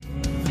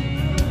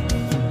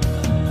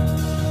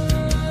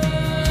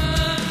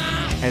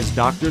As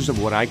doctors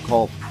of what I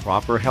call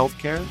proper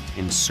healthcare,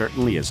 and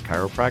certainly as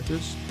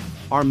chiropractors,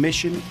 our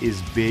mission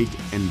is big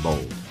and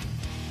bold.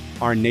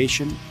 Our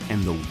nation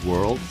and the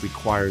world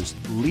requires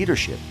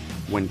leadership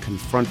when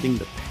confronting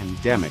the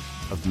pandemic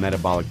of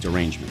metabolic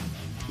derangement,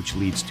 which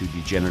leads to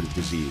degenerative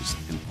disease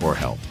and poor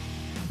health.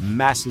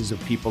 Masses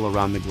of people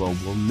around the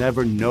globe will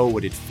never know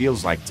what it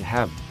feels like to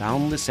have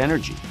boundless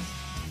energy,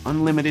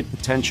 unlimited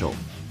potential,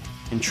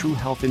 and true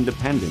health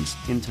independence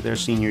into their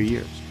senior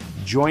years.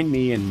 Join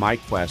me in my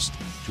quest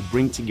to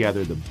bring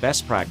together the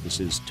best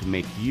practices to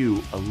make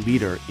you a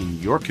leader in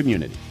your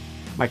community.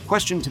 My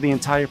question to the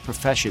entire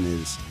profession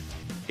is,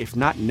 if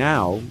not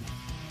now,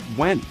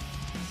 when?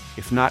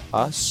 If not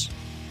us,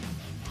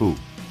 who?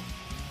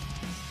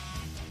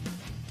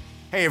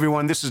 Hey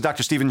everyone, this is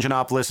Dr. Stephen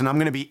Giannopoulos, and I'm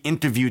going to be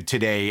interviewed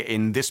today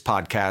in this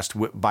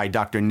podcast by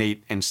Dr.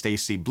 Nate and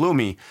Stacy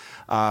Blumey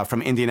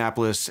from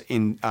Indianapolis,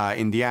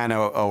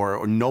 Indiana,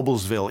 or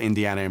Noblesville,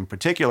 Indiana in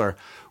particular,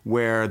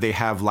 where they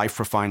have Life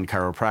Refined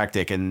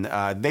Chiropractic.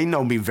 And they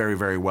know me very,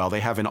 very well. They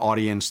have an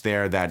audience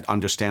there that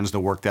understands the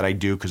work that I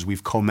do because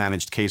we've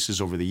co-managed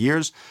cases over the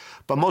years.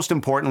 But most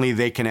importantly,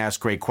 they can ask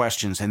great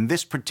questions. And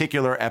this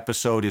particular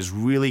episode is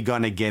really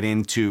going to get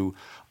into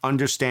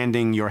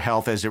understanding your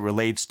health as it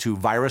relates to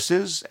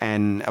viruses.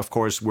 And of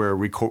course, we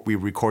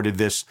recorded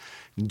this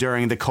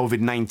during the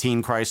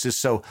COVID-19 crisis.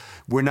 So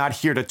we're not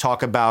here to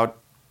talk about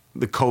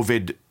the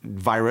COVID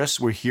virus.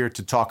 We're here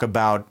to talk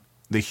about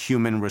the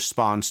human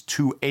response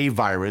to a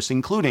virus,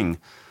 including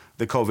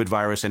the COVID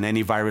virus and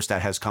any virus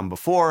that has come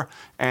before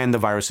and the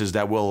viruses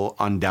that will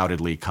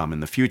undoubtedly come in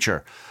the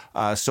future.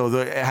 So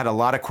they had a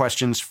lot of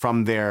questions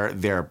from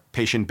their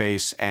patient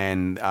base.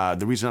 And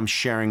the reason I'm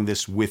sharing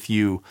this with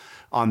you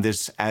on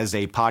this as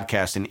a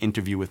podcast and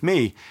interview with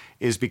me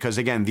is because,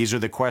 again, these are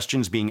the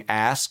questions being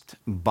asked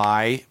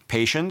by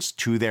patients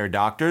to their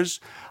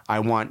doctors. I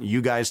want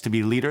you guys to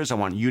be leaders. I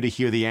want you to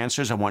hear the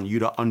answers. I want you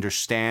to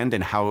understand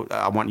and how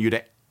I want you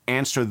to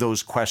answer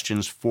those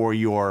questions for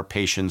your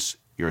patients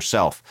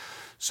yourself.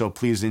 So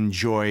please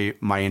enjoy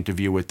my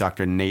interview with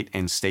Dr. Nate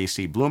and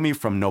Stacy Blumey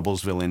from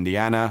Noblesville,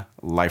 Indiana,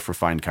 Life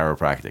Refined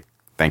Chiropractic.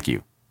 Thank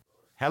you.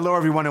 Hello,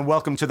 everyone, and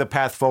welcome to The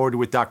Path Forward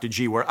with Dr.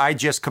 G, where I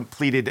just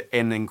completed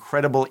an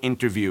incredible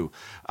interview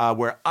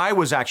where I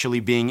was actually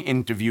being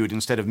interviewed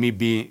instead of me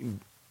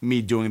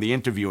doing the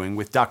interviewing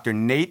with Dr.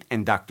 Nate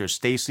and Dr.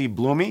 Stacy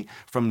Blumey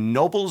from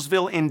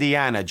Noblesville,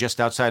 Indiana,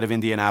 just outside of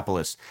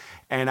Indianapolis.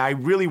 And I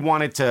really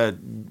wanted to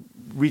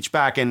reach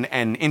back and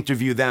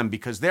interview them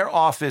because their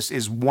office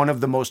is one of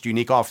the most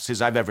unique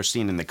offices I've ever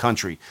seen in the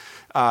country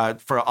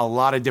for a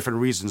lot of different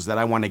reasons that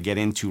I want to get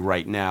into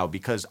right now,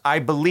 because I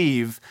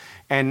believe,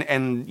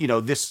 and you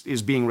know, this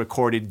is being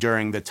recorded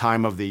during the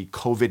time of the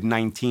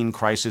COVID-19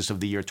 crisis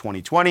of the year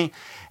 2020.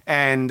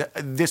 And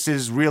this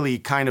is really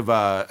kind of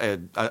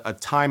a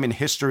time in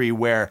history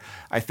where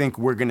I think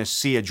we're going to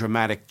see a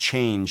dramatic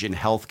change in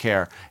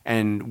healthcare,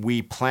 and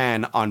we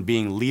plan on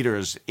being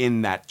leaders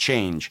in that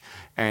change.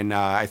 And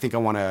I think I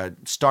want to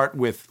start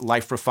with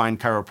Life Refined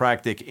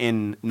Chiropractic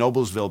in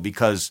Noblesville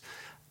because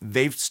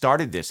they've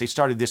started this. They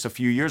started this a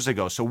few years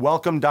ago. So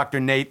welcome, Dr.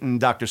 Nate and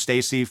Dr.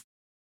 Stacy.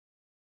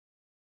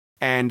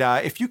 And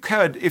if you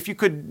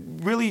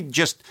could really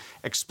just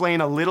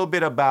explain a little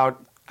bit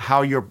about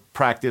how your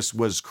practice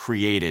was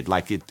created,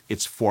 like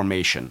its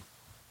formation.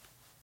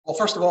 Well,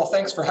 first of all,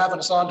 thanks for having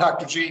us on,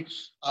 Dr. G.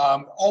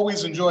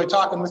 Always enjoy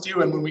talking with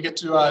you, and when we get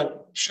to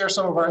share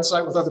some of our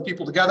insight with other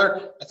people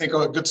together, I think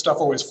good stuff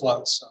always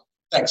flows. So,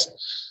 thanks.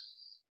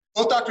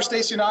 Both Dr.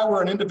 Stacy and I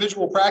were in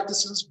individual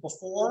practices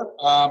before.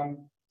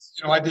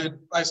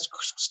 I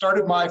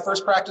started my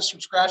first practice from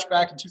scratch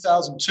back in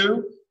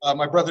 2002.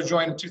 My brother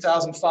joined in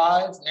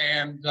 2005,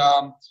 and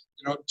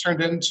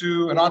turned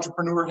into an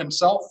entrepreneur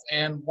himself.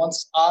 And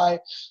once I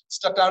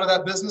stepped out of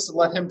that business and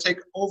let him take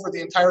over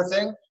the entire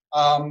thing,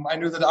 I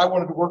knew that I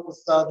wanted to work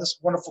with this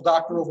wonderful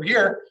doctor over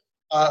here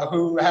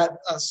who had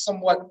a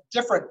somewhat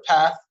different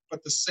path,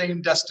 but the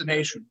same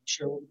destination.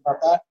 Share a little bit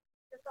about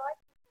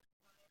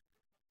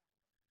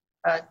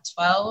that.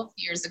 12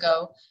 years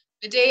ago,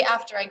 the day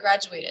after I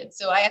graduated.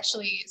 So I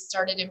actually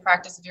started in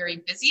practice very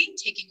busy,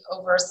 taking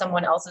over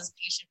someone else's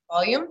patient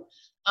volume,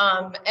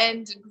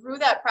 and grew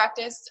that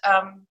practice.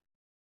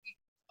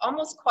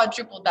 Almost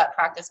quadrupled that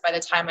practice by the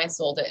time I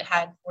sold it. It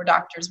had 4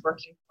 doctors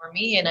working for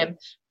me, and I'm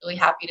really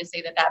happy to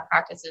say that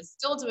practice is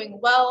still doing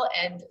well.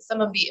 And some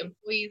of the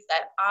employees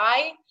that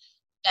I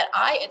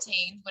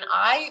attained when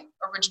I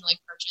originally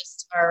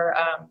purchased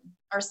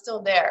are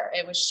still there.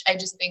 I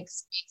just think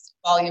speaks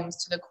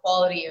volumes to the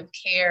quality of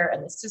care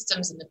and the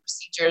systems and the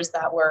procedures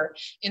that were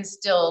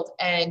instilled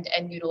and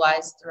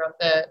utilized throughout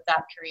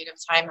that period of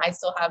time. I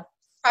still have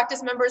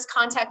practice members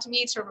contact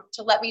me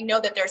to let me know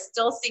that they're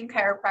still seeing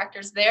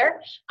chiropractors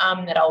there.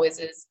 That always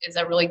is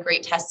a really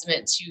great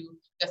testament to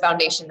the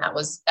foundation that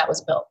was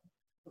built.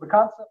 The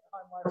concept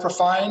behind Life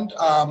Refined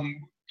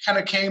kind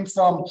of came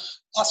from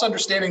us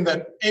understanding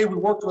that we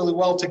worked really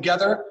well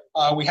together.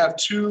 We have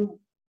 2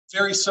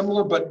 very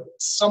similar but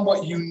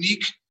somewhat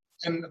unique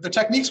And the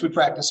techniques we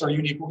practice are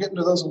unique. We'll get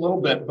into those a little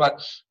bit.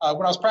 But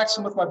when I was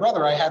practicing with my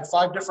brother, I had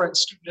 5 different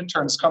student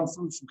interns come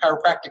through from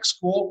chiropractic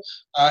school,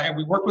 and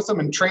we worked with them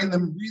and trained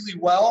them really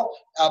well.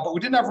 But we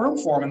didn't have room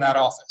for them in that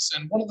office.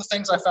 And one of the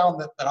things I found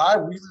that I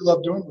really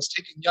loved doing was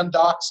taking young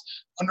docs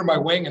under my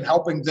wing and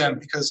helping them,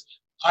 because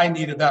I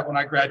needed that when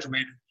I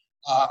graduated.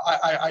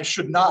 I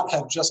should not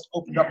have just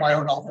opened up my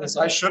own office.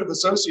 I should have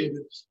associated,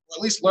 or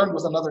at least learned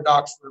with another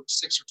doc for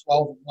 6 or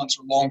 12 months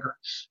or longer.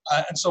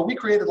 And so we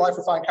created Life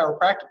Refined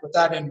Chiropractic with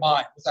that in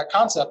mind, with that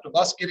concept of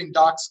us getting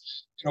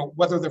docs,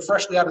 whether they're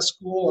freshly out of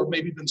school or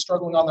maybe been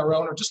struggling on their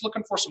own or just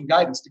looking for some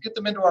guidance, to get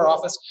them into our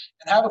office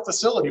and have a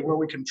facility where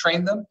we can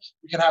train them.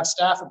 We can have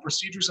staff and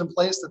procedures in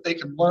place that they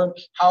can learn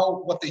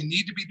what they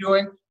need to be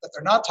doing that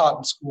they're not taught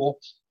in school,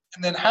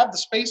 and then have the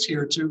space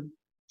here to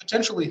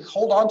potentially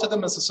hold on to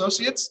them as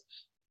associates.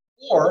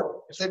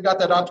 Or if they've got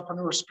that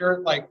entrepreneur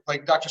spirit,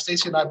 like Dr.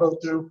 Stacy and I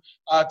both do,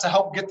 to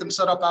help get them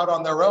set up out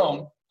on their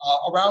own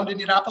around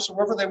Indianapolis or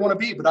wherever they want to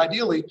be. But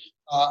ideally,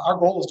 our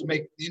goal is to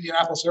make the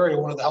Indianapolis area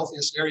one of the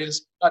healthiest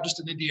areas, not just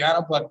in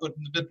Indiana, but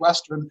in the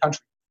Midwest or in the country.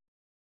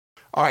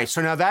 All right,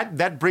 so now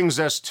that brings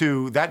us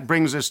to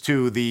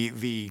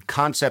the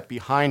concept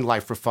behind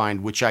Life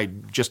Refined, which I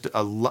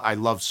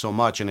love so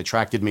much and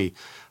attracted me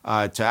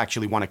to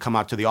actually want to come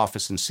out to the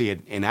office and see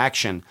it in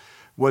action.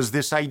 Was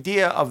this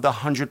idea of the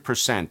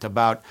 100%,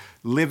 about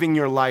living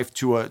your life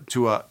to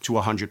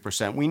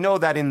 100%. We know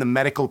that in the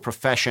medical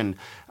profession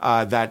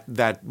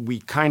that we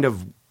kind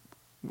of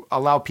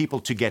allow people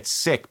to get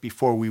sick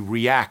before we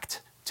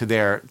react to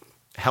their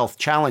health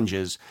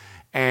challenges.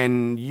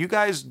 And you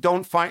guys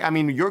don't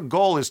find, your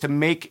goal is to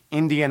make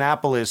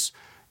Indianapolis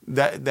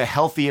the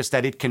healthiest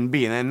that it can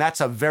be. And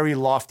that's a very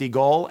lofty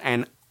goal.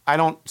 And I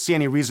don't see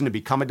any reason to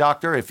become a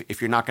doctor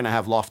if you're not going to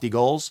have lofty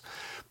goals.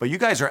 But you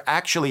guys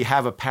actually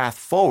have a path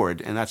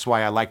forward, and that's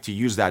why I like to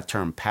use that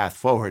term, path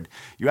forward.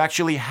 You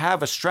actually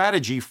have a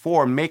strategy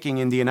for making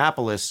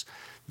Indianapolis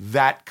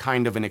that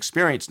kind of an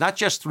experience, not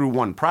just through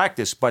one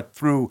practice, but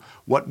through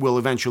what will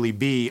eventually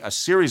be a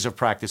series of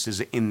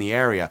practices in the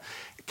area.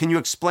 Can you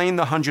explain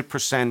the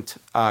 100%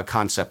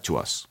 concept to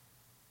us?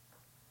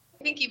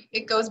 I think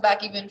it goes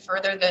back even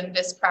further than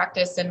this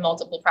practice and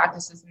multiple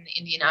practices in the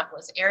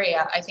Indianapolis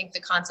area. I think the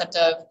concept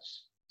of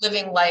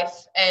living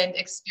life and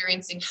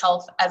experiencing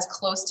health as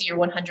close to your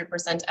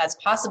 100% as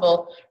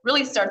possible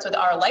really starts with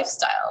our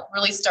lifestyle,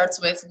 really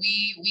starts with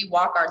we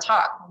walk our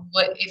talk.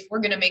 But if we're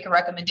going to make a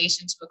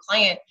recommendation to a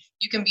client,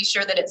 you can be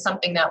sure that it's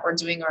something that we're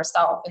doing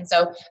ourselves. And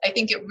so I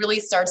think it really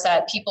starts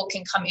that people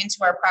can come into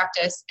our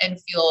practice and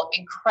feel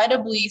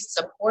incredibly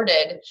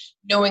supported,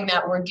 knowing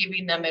that we're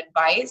giving them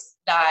advice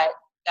that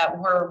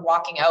we're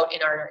walking out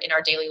in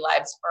our daily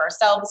lives for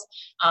ourselves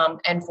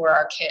and for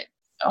our kids.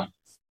 So.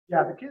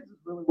 Yeah, the kids is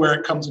really where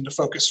it comes into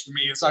focus for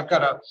me. Is I've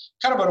got a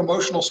kind of an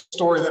emotional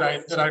story that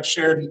I've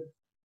shared. And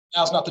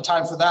now's not the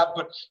time for that,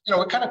 but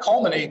it kind of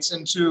culminates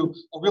into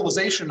a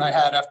realization I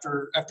had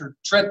after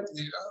Trent,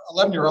 the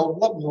 11-year-old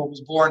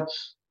was born,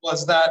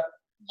 was that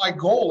my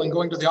goal in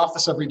going to the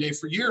office every day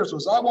for years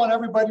was I want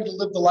everybody to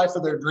live the life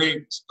of their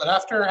dreams. But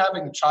after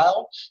having a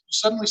child, you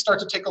suddenly start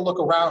to take a look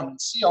around and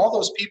see all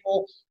those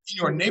people in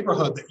your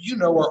neighborhood that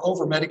are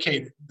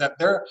over-medicated, that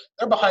they're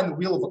behind the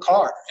wheel of a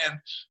car.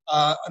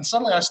 And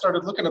suddenly I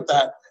started looking at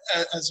that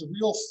as a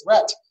real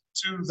threat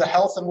to the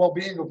health and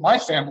well-being of my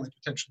family,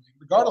 potentially,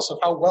 regardless of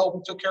how well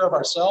we took care of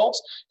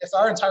ourselves. If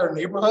our entire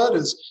neighborhood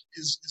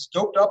is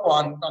doped up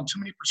on too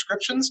many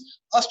prescriptions,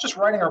 us just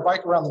riding our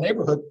bike around the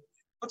neighborhood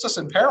puts us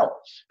in peril.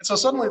 And so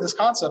suddenly this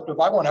concept of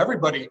I want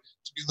everybody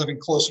to be living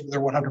closer to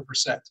their 100%.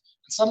 And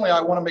suddenly I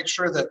want to make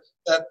sure that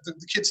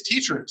the kids'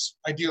 teachers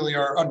ideally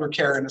are under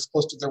care and as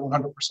close to their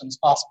 100% as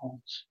possible.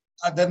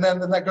 Then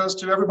that goes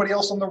to everybody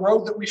else on the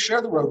road that we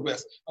share the road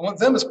with. I want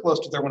them as close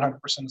to their 100%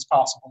 as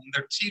possible. And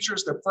their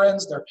teachers, their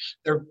friends,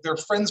 their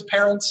friends'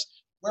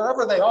 parents,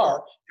 wherever they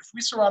are, if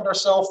we surround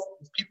ourselves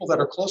with people that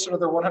are closer to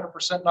their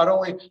 100%, not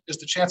only is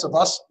the chance of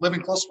us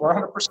living close to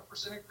our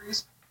 100%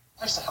 increase,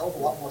 that's a hell of a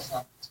lot more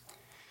fun.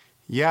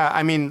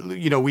 Yeah,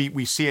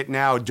 we see it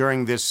now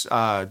during this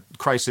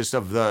crisis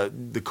of the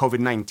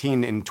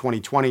COVID-19 in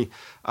 2020.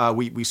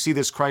 We see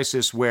this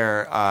crisis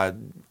where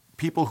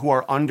people who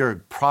are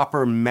under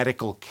proper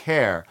medical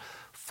care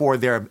for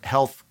their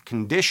health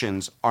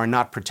conditions are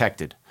not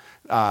protected.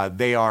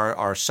 They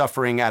are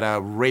suffering at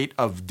a rate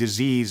of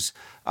disease,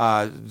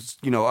 a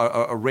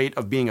rate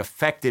of being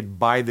affected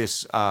by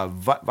this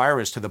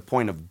virus to the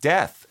point of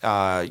death.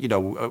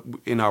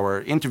 In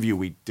our interview,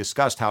 we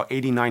discussed how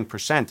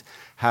 89%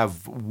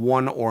 have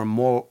one or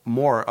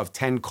more of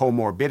 10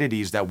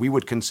 comorbidities that we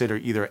would consider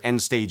either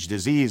end-stage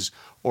disease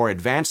or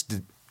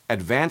advanced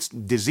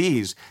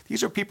disease.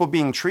 These are people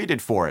being treated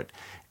for it.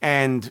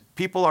 And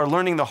people are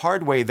learning the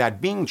hard way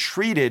that being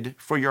treated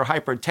for your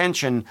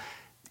hypertension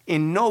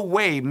in no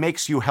way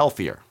makes you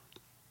healthier,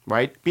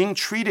 right? Being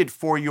treated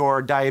for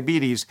your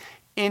diabetes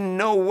in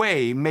no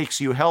way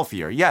makes you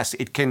healthier. Yes,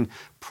 it can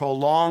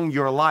prolong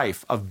your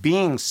life of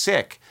being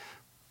sick,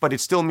 but it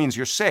still means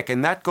you're sick.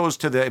 And that goes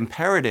to the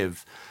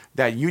imperative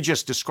that you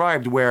just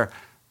described, where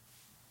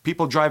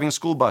people driving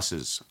school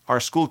buses, our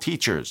school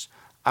teachers,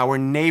 our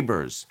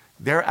neighbors.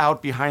 They're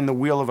out behind the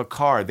wheel of a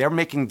car. They're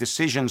making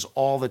decisions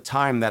all the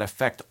time that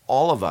affect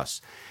all of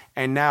us.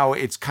 And now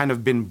it's kind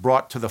of been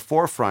brought to the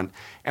forefront.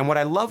 And what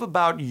I love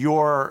about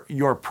your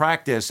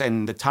practice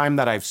and the time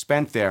that I've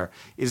spent there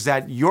is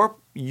that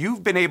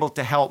you've been able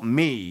to help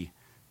me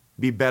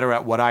be better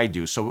at what I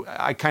do. So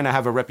I kind of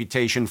have a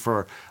reputation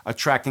for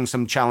attracting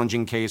some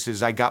challenging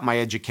cases. I got my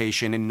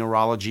education in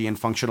neurology and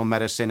functional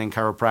medicine and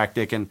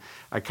chiropractic, and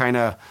I kind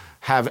of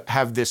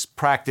have this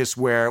practice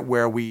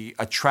where we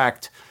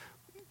attract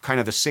kind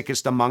of the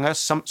sickest among us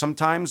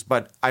sometimes.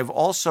 But I've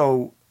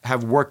also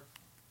have worked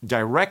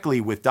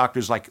directly with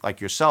doctors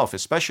like yourself,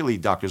 especially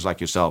doctors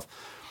like yourself,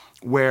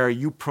 where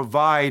you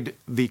provide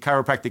the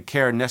chiropractic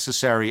care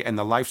necessary and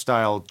the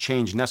lifestyle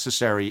change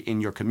necessary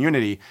in your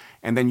community,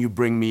 and then you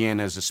bring me in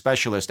as a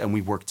specialist and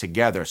we work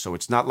together. So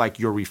it's not like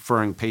you're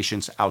referring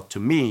patients out to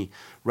me,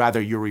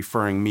 rather you're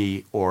referring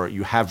me, or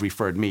you have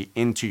referred me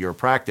into your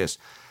practice.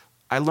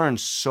 I learned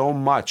so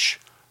much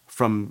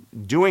from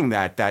doing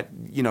that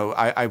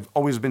I've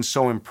always been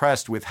so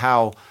impressed with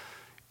how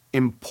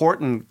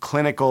important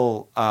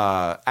clinical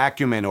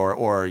acumen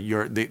or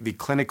the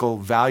clinical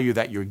value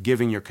that you're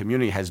giving your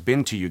community has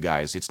been to you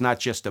guys. It's not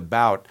just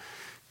about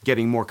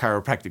getting more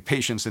chiropractic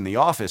patients in the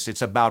office.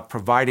 It's about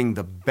providing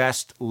the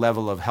best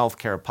level of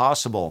healthcare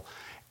possible.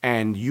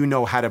 And you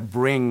know how to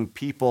bring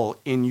people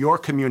in your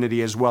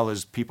community as well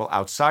as people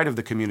outside of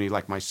the community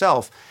like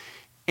myself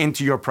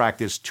into your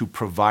practice to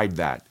provide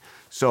that.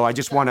 So I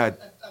just want to...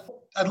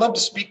 I'd love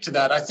to speak to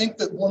that. I think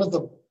that one of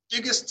the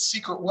biggest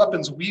secret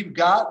weapons we've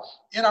got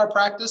in our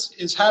practice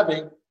is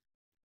having,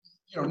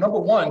 number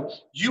one,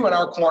 you in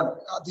our corner.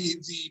 The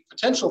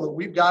potential that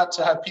we've got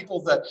to have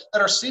people that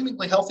are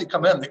seemingly healthy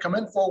come in. They come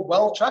in for a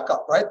well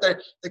checkup, right?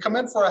 They come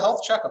in for a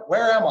health checkup.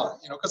 Where am I?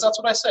 Because that's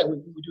what I say. We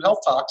do health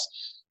talks.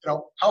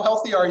 How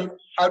healthy are you?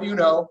 How do you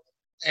know?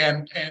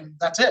 And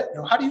that's it.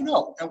 How do you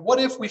know? And what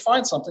if we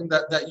find something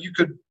that you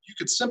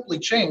could simply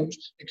change?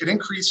 It could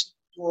increase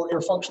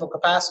your functional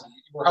capacity,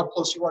 or how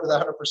close you are to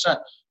that 100%.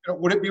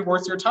 Would it be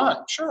worth your time?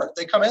 Sure.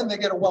 They come in, they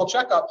get a well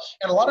checkup,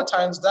 and a lot of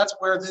times that's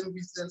where then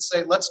we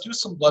say, let's do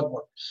some blood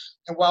work.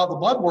 And while the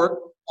blood work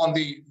on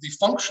the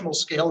functional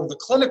scale or the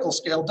clinical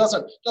scale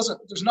doesn't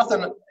there's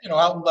nothing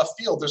out in left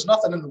field. There's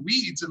nothing in the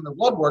weeds in the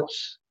blood work.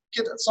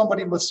 Get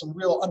somebody with some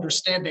real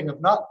understanding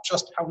of not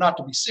just how not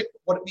to be sick,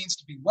 but what it means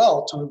to be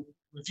well, to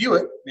review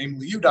it,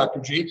 namely you, Dr.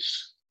 G.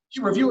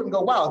 You review it and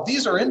go, wow,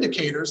 these are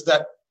indicators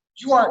that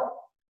you aren't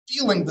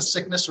feeling the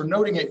sickness or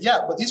noting it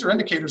yet, but these are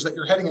indicators that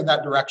you're heading in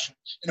that direction.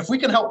 And if we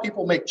can help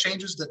people make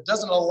changes that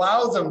doesn't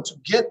allow them to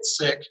get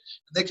sick,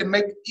 they can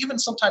make even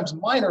sometimes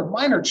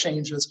minor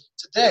changes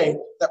today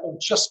that will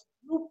just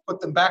put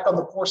them back on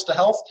the course to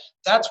health.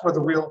 That's where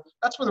the real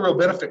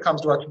benefit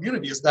comes to our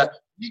community, is that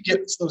we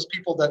get those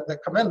people that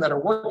come in that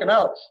are working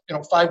out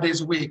 5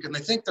 days a week, and they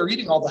think they're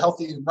eating all the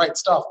healthy and right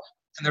stuff,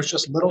 and there's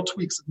just little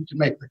tweaks that we can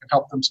make that can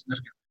help them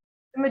significantly.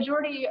 The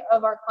majority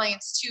of our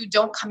clients too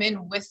don't come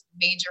in with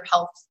major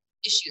health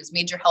issues,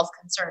 major health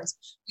concerns.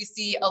 We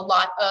see a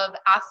lot of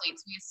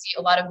athletes, we see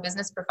a lot of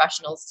business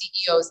professionals,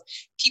 CEOs,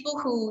 people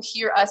who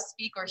hear us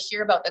speak or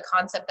hear about the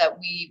concept that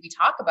we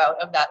talk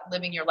about of that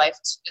living your life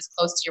as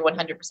close to your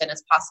 100%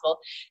 as possible.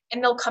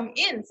 And they'll come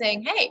in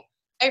saying, hey,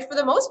 I, for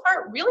the most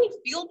part, really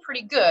feel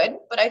pretty good,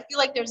 but I feel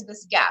like there's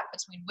this gap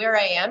between where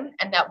I am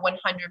and that 100%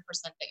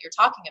 that you're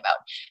talking about.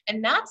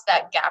 And that's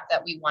that gap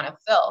that we want to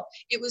fill.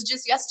 It was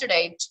just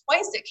yesterday,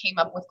 twice it came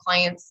up with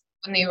clients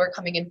when they were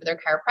coming in for their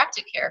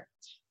chiropractic care.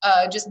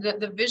 Just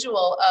the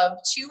visual of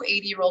two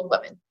 80-year-old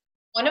women.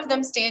 One of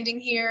them standing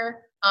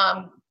here,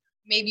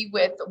 maybe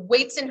with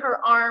weights in her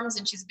arms,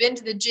 and she's been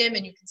to the gym,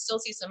 and you can still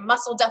see some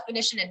muscle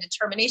definition and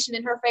determination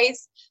in her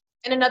face.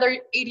 And another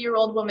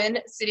 80-year-old woman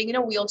sitting in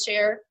a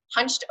wheelchair,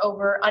 hunched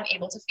over,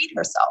 unable to feed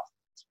herself.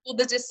 Well,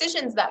 the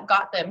decisions that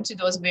got them to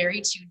those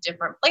very two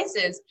different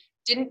places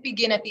didn't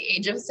begin at the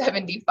age of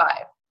 75.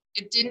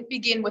 It didn't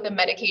begin with a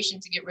medication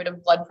to get rid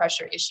of blood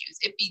pressure issues.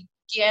 It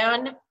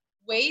began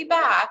way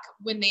back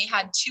when they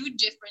had two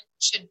different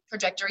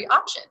trajectory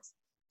options.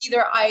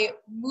 Either I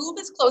move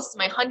as close to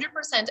my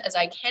 100% as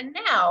I can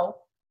now,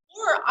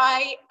 or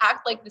I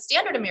act like the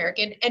standard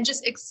American and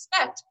just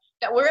expect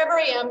that wherever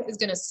I am is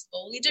going to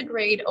slowly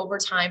degrade over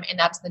time, and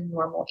that's the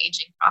normal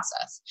aging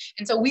process.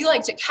 And so we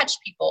like to catch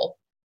people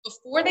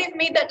before they've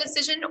made that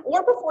decision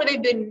or before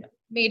they've been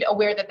made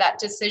aware that that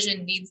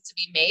decision needs to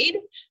be made,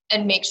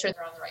 and make sure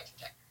they're on the right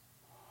trajectory.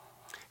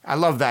 I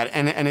love that.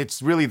 And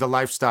it's really the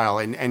lifestyle.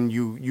 And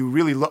you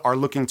really are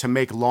looking to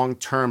make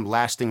long-term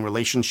lasting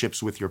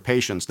relationships with your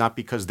patients, not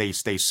because they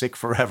stay sick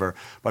forever,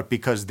 but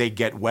because they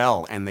get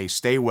well and they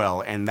stay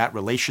well. And that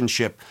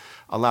relationship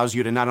allows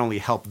you to not only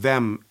help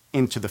them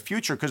into the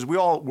future, because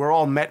we're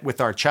all met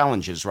with our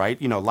challenges,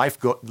 right?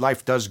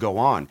 Life does go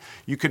on.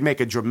 You could make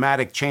a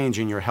dramatic change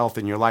in your health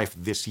and your life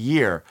this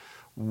year,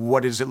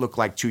 what does it look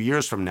like 2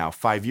 years from now,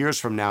 5 years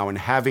from now, and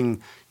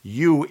having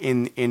you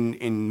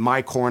in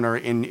my corner,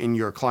 in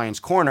your client's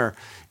corner,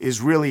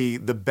 is really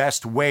the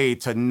best way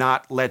to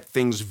not let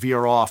things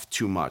veer off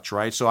too much,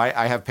 right? So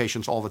I have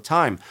patients all the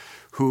time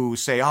who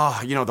say,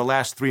 the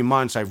last 3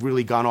 months I've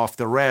really gone off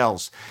the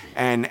rails,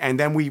 and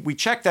then we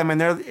check them and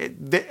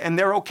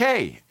they're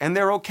okay,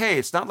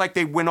 It's not like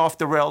they went off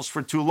the rails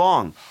for too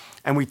long,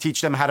 and we teach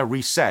them how to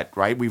reset,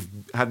 right? We've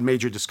had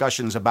major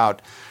discussions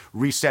about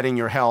resetting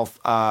your health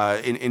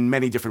in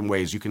many different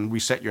ways. You can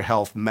reset your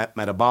health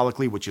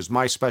metabolically, which is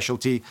my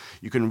specialty.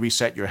 You can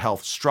reset your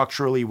health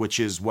structurally, which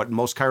is what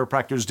most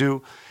chiropractors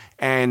do.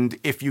 And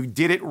if you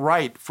did it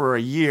right for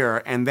a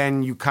year and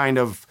then you kind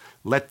of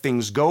let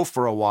things go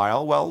for a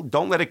while, well,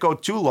 don't let it go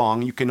too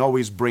long. You can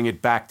always bring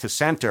it back to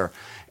center.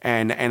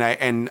 And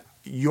in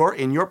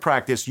your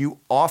practice, you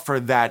offer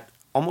that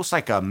almost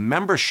like a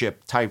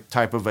membership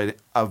type of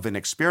an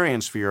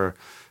experience for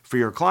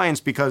your clients,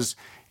 because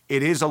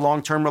it is a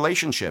long-term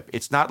relationship.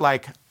 It's not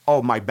like,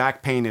 oh, my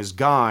back pain is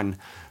gone,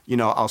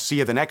 I'll see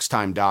you the next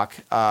time, doc.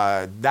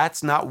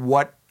 That's not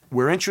what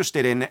we're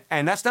interested in,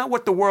 and that's not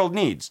what the world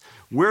needs.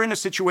 We're in a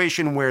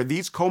situation where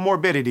these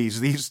comorbidities,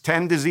 these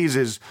 10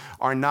 diseases,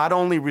 are not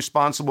only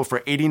responsible for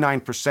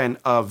 89%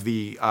 of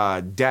the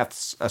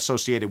deaths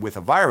associated with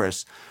a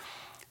virus.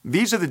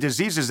 These are the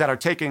diseases that are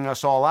taking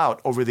us all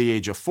out over the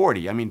age of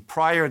 40. I mean,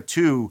 prior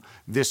to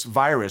this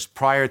virus,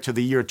 prior to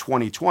the year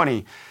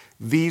 2020,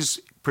 these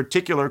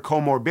particular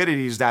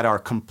comorbidities that are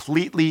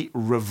completely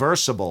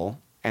reversible,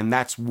 and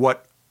that's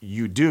what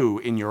you do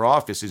in your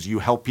office, is you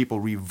help people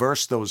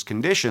reverse those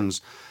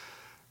conditions.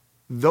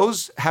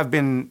 Those have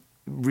been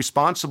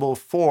responsible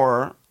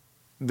for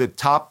the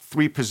top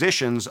 3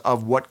 positions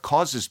of what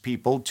causes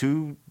people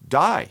to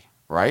die,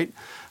 right?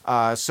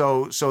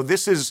 So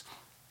this is...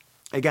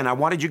 Again, I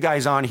wanted you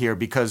guys on here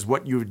because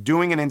what you're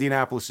doing in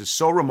Indianapolis is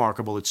so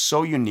remarkable. It's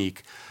so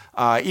unique,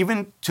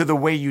 even to the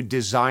way you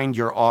designed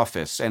your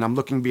office. And I'm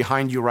looking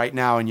behind you right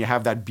now, and you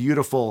have that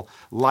beautiful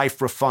Life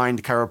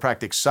Refined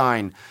chiropractic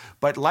sign.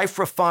 But Life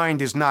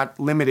Refined is not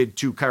limited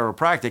to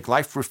chiropractic.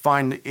 Life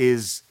Refined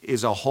is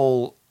a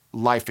whole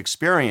life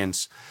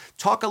experience.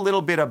 Talk a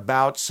little bit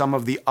about some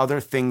of the other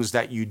things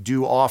that you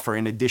do offer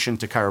in addition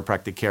to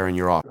chiropractic care in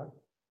your office.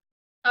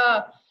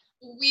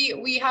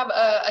 We have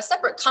a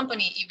separate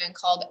company even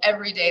called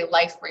Everyday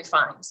Life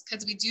Refined,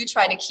 because we do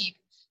try to keep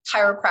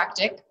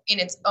chiropractic in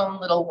its own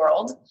little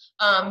world,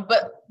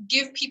 but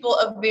give people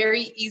a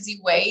very easy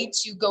way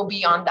to go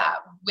beyond that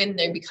when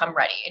they become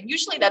ready. And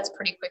usually that's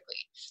pretty quickly.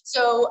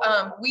 So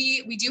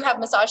we do have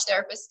massage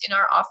therapists in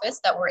our office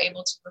that we're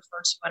able to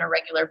refer to on a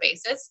regular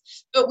basis,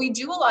 but we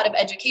do a lot of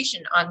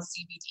education on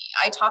CBD.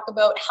 I talk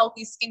about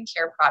healthy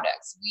skincare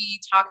products. We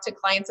talk to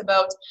clients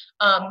about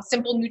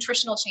simple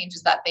nutritional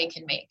changes that they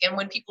can make. And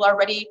when people are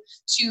ready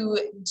to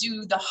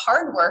do the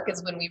hard work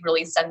is when we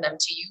really send them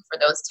to you for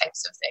those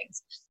types of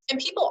things. And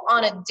people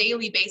on a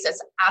daily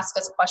basis ask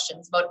us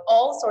questions about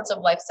all sorts of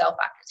lifestyle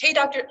factors. Hey,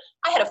 doctor,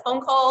 I had a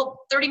phone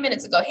call 30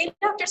 minutes ago. Hey,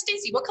 Dr.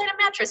 Stacy, what kind of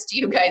mattress do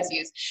you guys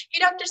use? Hey,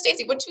 Dr.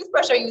 Stacy, what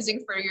toothbrush are you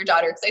using for your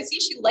daughter? Because I see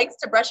she likes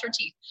to brush her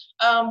teeth.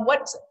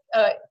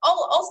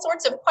 All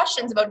sorts of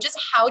questions about just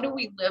how do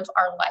we live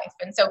our life.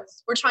 And so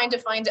we're trying to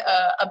find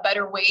a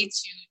better way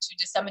to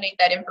disseminate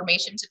that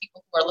information to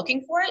people who are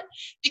looking for it,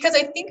 because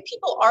I think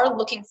people are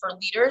looking for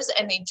leaders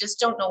and they just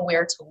don't know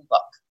where to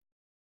look.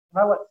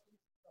 I let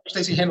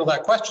Stacy handle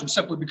that question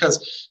simply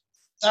because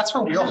that's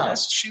her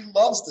wheelhouse. She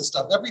loves this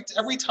stuff.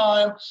 Every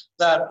time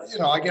that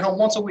I get home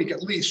once a week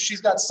at least, she's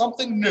got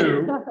something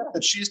new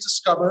that she's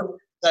discovered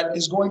that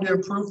is going to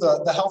improve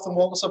the health and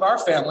wellness of our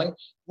family.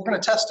 We're going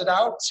to test it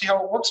out, see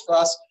how it works for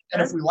us,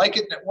 and if we like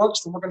it and it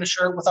works, then we're going to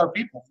share it with our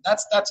people.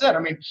 That's it. I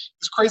mean,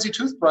 this crazy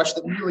toothbrush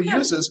that Mila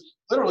uses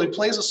literally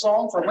plays a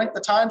song for a length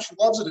of time. She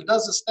loves it. It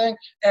does this thing,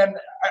 and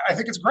I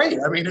think it's great.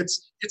 I mean,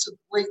 it's a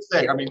great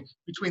thing. I mean,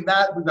 between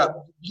that, we've got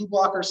blue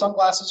blocker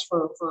sunglasses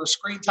for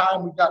screen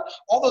time. We've got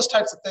all those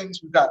types of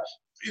things. We've got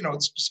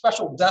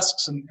special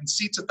desks and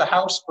seats at the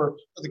house for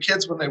the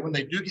kids when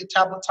they do get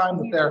tablet time.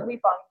 We find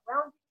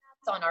ground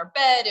mats on our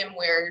bed and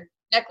wear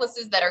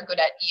necklaces that are good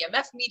at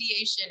EMF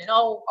mediation and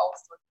all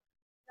sorts.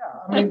 Yeah,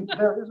 I mean,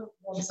 there isn't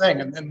one thing.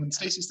 And when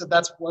Stacy said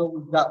that's where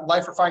we've got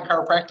Life Refined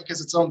Chiropractic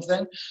as its own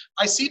thing,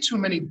 I see too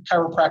many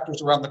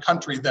chiropractors around the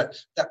country that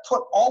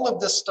put all of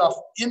this stuff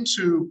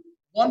into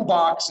one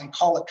box and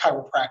call it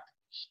chiropractic.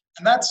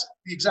 And that's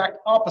the exact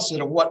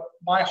opposite of what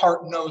my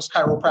heart knows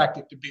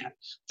chiropractic to be.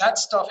 That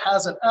stuff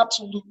has an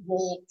absolute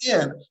role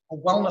in a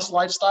wellness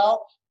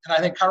lifestyle. And I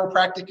think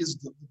chiropractic is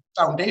the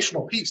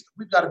foundational piece.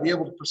 We've got to be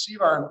able to perceive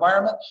our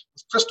environment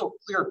with crystal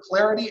clear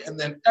clarity and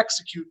then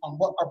execute on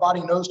what our body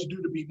knows to do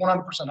to be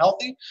 100%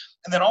 healthy.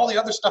 And then all the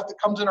other stuff that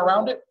comes in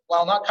around it,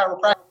 while not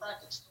chiropractic,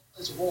 still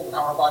plays a role in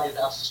how our body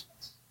adapts.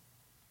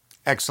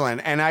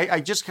 Excellent. And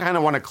I just kind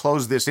of want to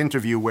close this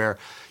interview where,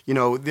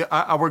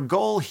 our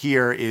goal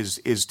here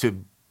is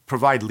to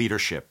provide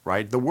leadership,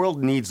 right? The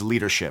world needs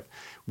leadership.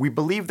 We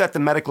believe that the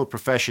medical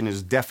profession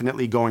is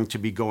definitely going to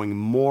be going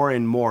more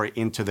and more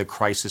into the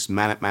crisis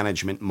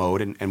management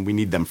mode, and we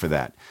need them for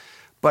that.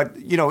 But,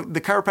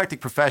 the chiropractic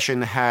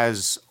profession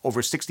has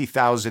over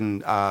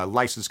 60,000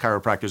 licensed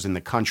chiropractors in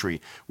the country.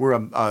 We're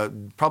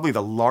probably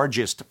the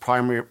largest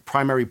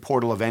primary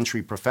portal of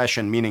entry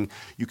profession, meaning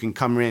you can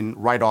come in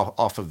right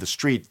off of the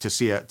street to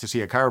see a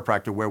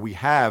chiropractor, where we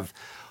have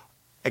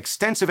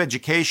extensive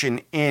education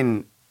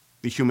in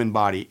the human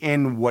body,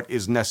 in what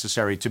is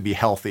necessary to be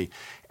healthy.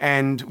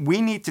 And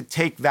we need to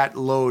take that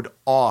load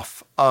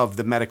off of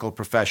the medical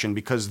profession,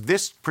 because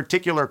this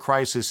particular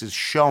crisis is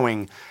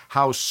showing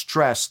how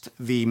stressed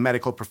the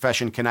medical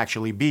profession can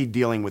actually be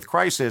dealing with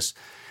crisis.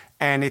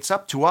 And it's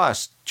up to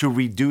us to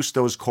reduce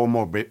those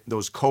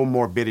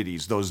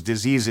comorbidities, those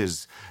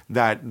diseases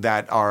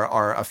that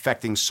are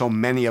affecting so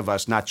many of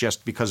us, not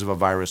just because of a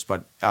virus,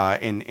 but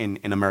in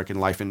American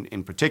life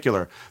in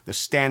particular. The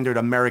standard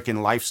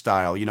American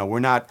lifestyle, we're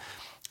not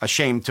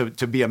ashamed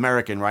to be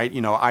American, right?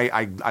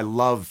 I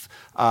love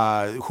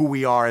who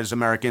we are as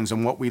Americans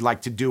and what we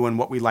like to do and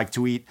what we like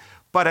to eat.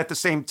 But at the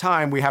same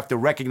time, we have to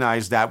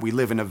recognize that we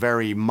live in a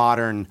very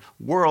modern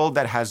world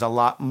that has a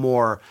lot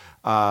more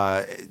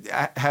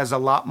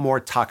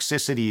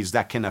toxicities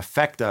that can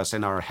affect us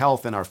and our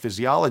health and our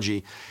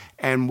physiology.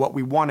 And what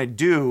we want to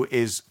do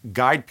is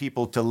guide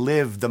people to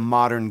live the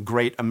modern,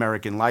 great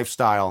American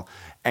lifestyle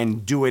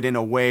and do it in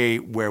a way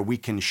where we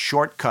can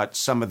shortcut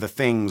some of the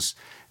things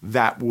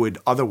that would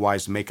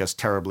otherwise make us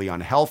terribly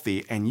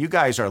unhealthy. And you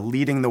guys are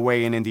leading the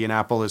way in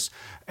Indianapolis,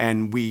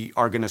 and we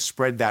are going to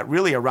spread that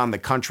really around the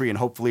country and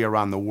hopefully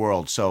around the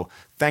world. So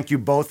thank you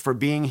both for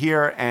being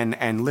here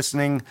and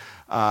listening.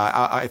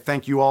 I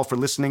thank you all for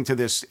listening to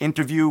this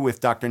interview with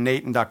Dr.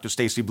 Nate and Dr.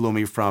 Stacy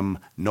Blumey from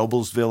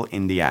Noblesville,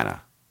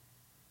 Indiana.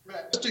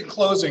 Just in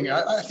closing,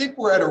 I think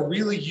we're at a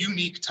really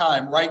unique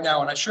time right now,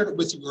 and I shared it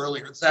with you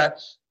earlier,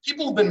 that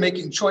people have been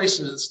making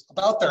choices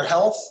about their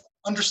health,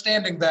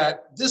 understanding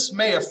that this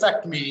may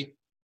affect me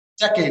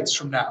decades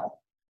from now.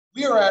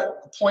 We are at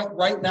a point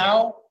right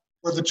now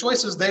where the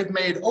choices they've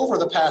made over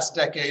the past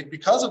decade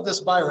because of this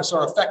virus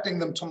are affecting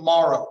them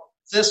tomorrow,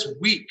 this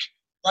week,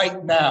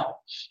 right now.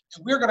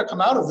 And we're going to come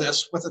out of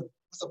this with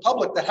a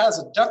public that has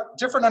a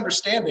different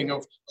understanding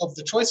of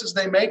the choices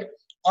they make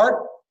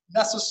aren't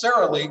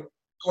necessarily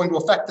going to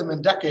affect them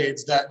in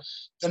decades, that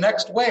the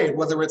next wave,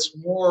 whether it's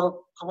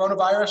more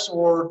coronavirus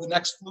or the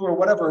next flu or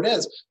whatever it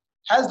is,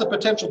 has the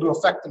potential to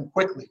affect them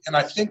quickly. And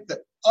I think that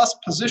us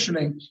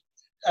positioning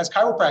as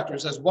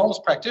chiropractors, as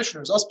wellness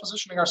practitioners, us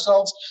positioning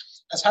ourselves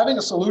as having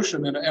a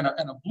solution and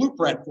a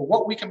blueprint for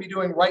what we can be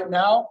doing right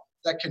now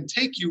that can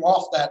take you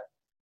off that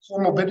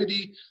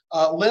comorbidity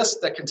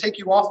list, that can take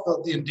you off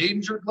the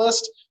endangered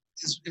list,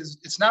 is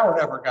it's now or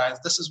never, guys.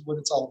 This is what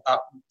it's all about.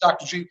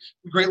 Dr. G,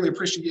 we greatly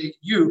appreciate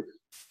you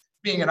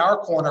being in our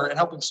corner and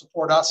helping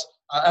support us.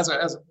 As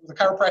a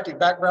chiropractic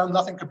background,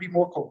 nothing could be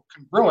more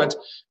congruent.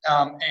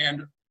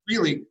 And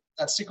really,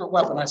 that secret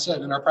weapon I said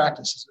in our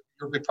practice,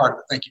 you're a big part of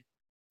it. Thank you.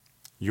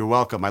 You're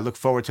welcome. I look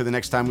forward to the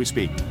next time we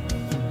speak.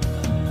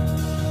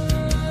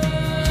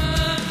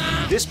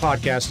 This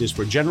podcast is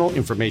for general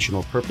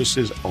informational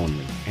purposes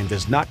only and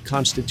does not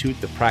constitute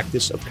the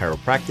practice of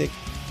chiropractic,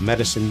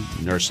 medicine,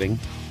 nursing,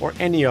 or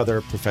any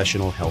other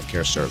professional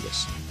healthcare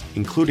service,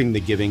 including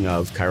the giving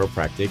of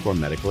chiropractic or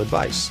medical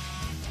advice.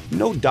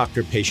 No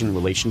doctor-patient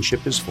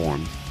relationship is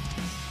formed.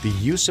 The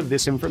use of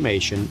this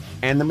information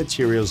and the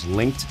materials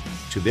linked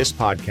to this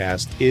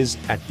podcast is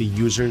at the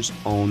user's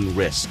own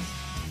risk.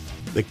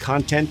 The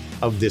content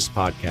of this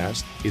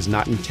podcast is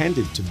not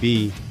intended to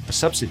be a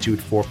substitute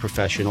for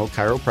professional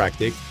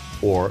chiropractic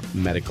or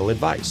medical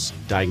advice,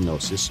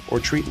 diagnosis, or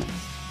treatment.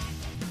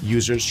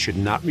 Users should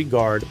not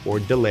regard or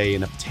delay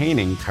in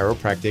obtaining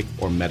chiropractic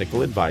or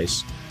medical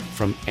advice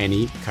from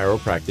any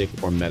chiropractic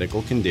or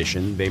medical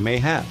condition they may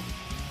have,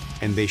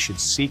 and they should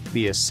seek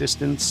the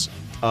assistance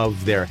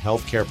of their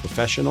healthcare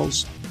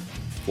professionals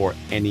for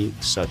any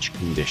such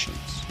conditions.